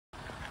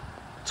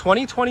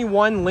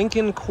2021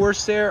 Lincoln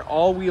Corsair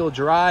all-wheel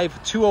drive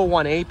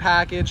 201A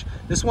package.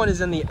 This one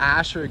is in the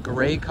Asher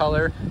gray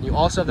color. You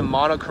also have the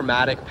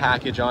monochromatic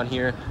package on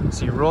here.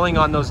 So you're rolling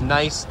on those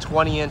nice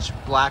 20-inch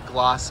black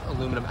gloss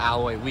aluminum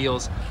alloy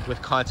wheels with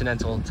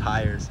Continental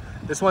tires.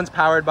 This one's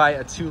powered by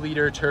a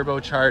 2-liter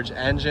turbocharged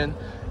engine.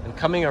 And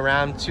coming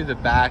around to the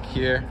back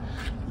here,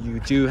 you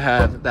do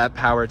have that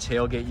power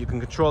tailgate. You can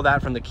control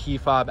that from the key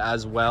fob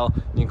as well.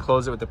 You can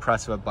close it with the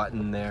press of a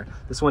button there.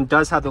 This one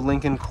does have the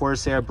Lincoln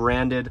Corsair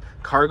branded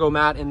cargo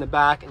mat in the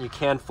back, and you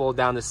can fold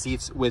down the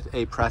seats with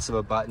a press of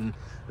a button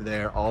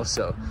there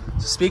also.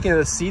 So speaking of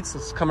the seats,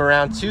 let's come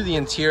around to the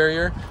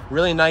interior.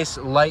 Really nice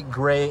light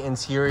gray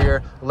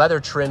interior, leather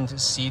trimmed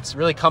seats,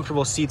 really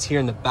comfortable seats here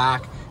in the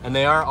back, and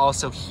they are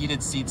also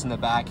heated seats in the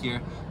back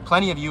here.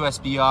 Plenty of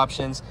USB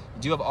options.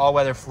 You do have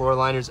all-weather floor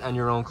liners and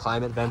your own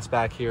climate vents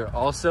back here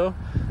also.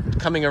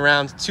 Coming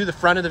around to the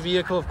front of the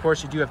vehicle, of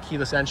course, you do have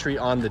keyless entry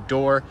on the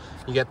door.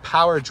 You get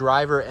power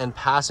driver and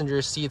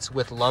passenger seats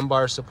with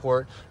lumbar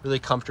support, really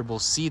comfortable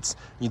seats.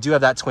 You do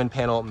have that twin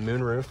panel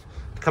moonroof.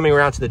 Coming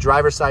around to the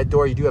driver's side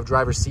door, you do have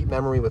driver's seat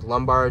memory with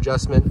lumbar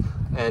adjustment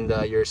and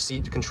your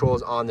seat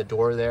controls on the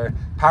door there.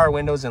 Power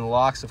windows and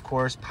locks, of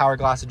course, power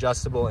glass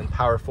adjustable and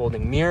power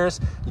folding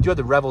mirrors. You do have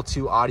the Revel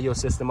 2 audio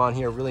system on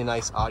here, really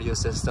nice audio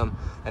system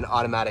and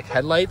automatic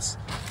headlights.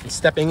 And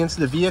stepping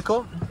into the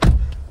vehicle,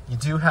 you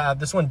do have,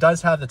 this one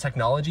does have the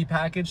technology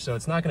package, so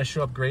it's not going to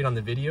show up great on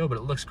the video, but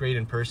it looks great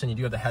in person. You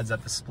do have the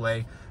heads-up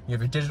display. You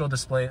have your digital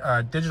display,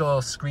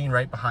 digital screen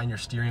right behind your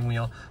steering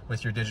wheel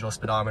with your digital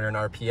speedometer and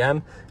RPM.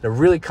 And a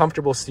really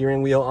comfortable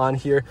steering wheel on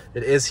here.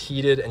 It is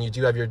heated, and you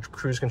do have your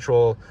cruise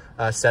control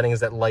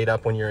settings that light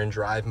up when you're in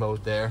drive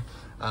mode there.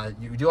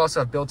 You do also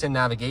have built-in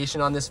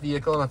navigation on this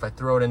vehicle, and if I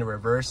throw it into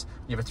reverse,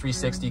 you have a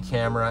 360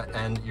 camera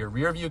and your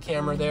rear view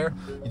camera there.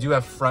 You do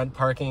have front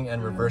parking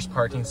and reverse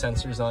parking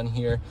sensors on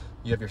here.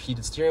 You have your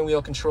heated steering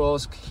wheel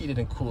controls, heated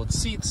and cooled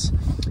seats.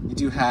 You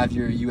do have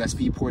your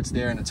USB ports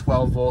there and a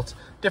 12-volt,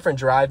 different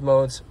drive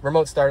modes,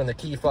 remote start on the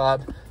key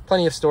fob,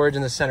 plenty of storage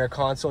in the center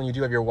console, and you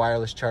do have your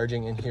wireless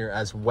charging in here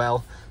as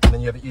well. And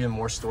then you have even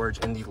more storage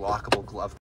in the lockable glove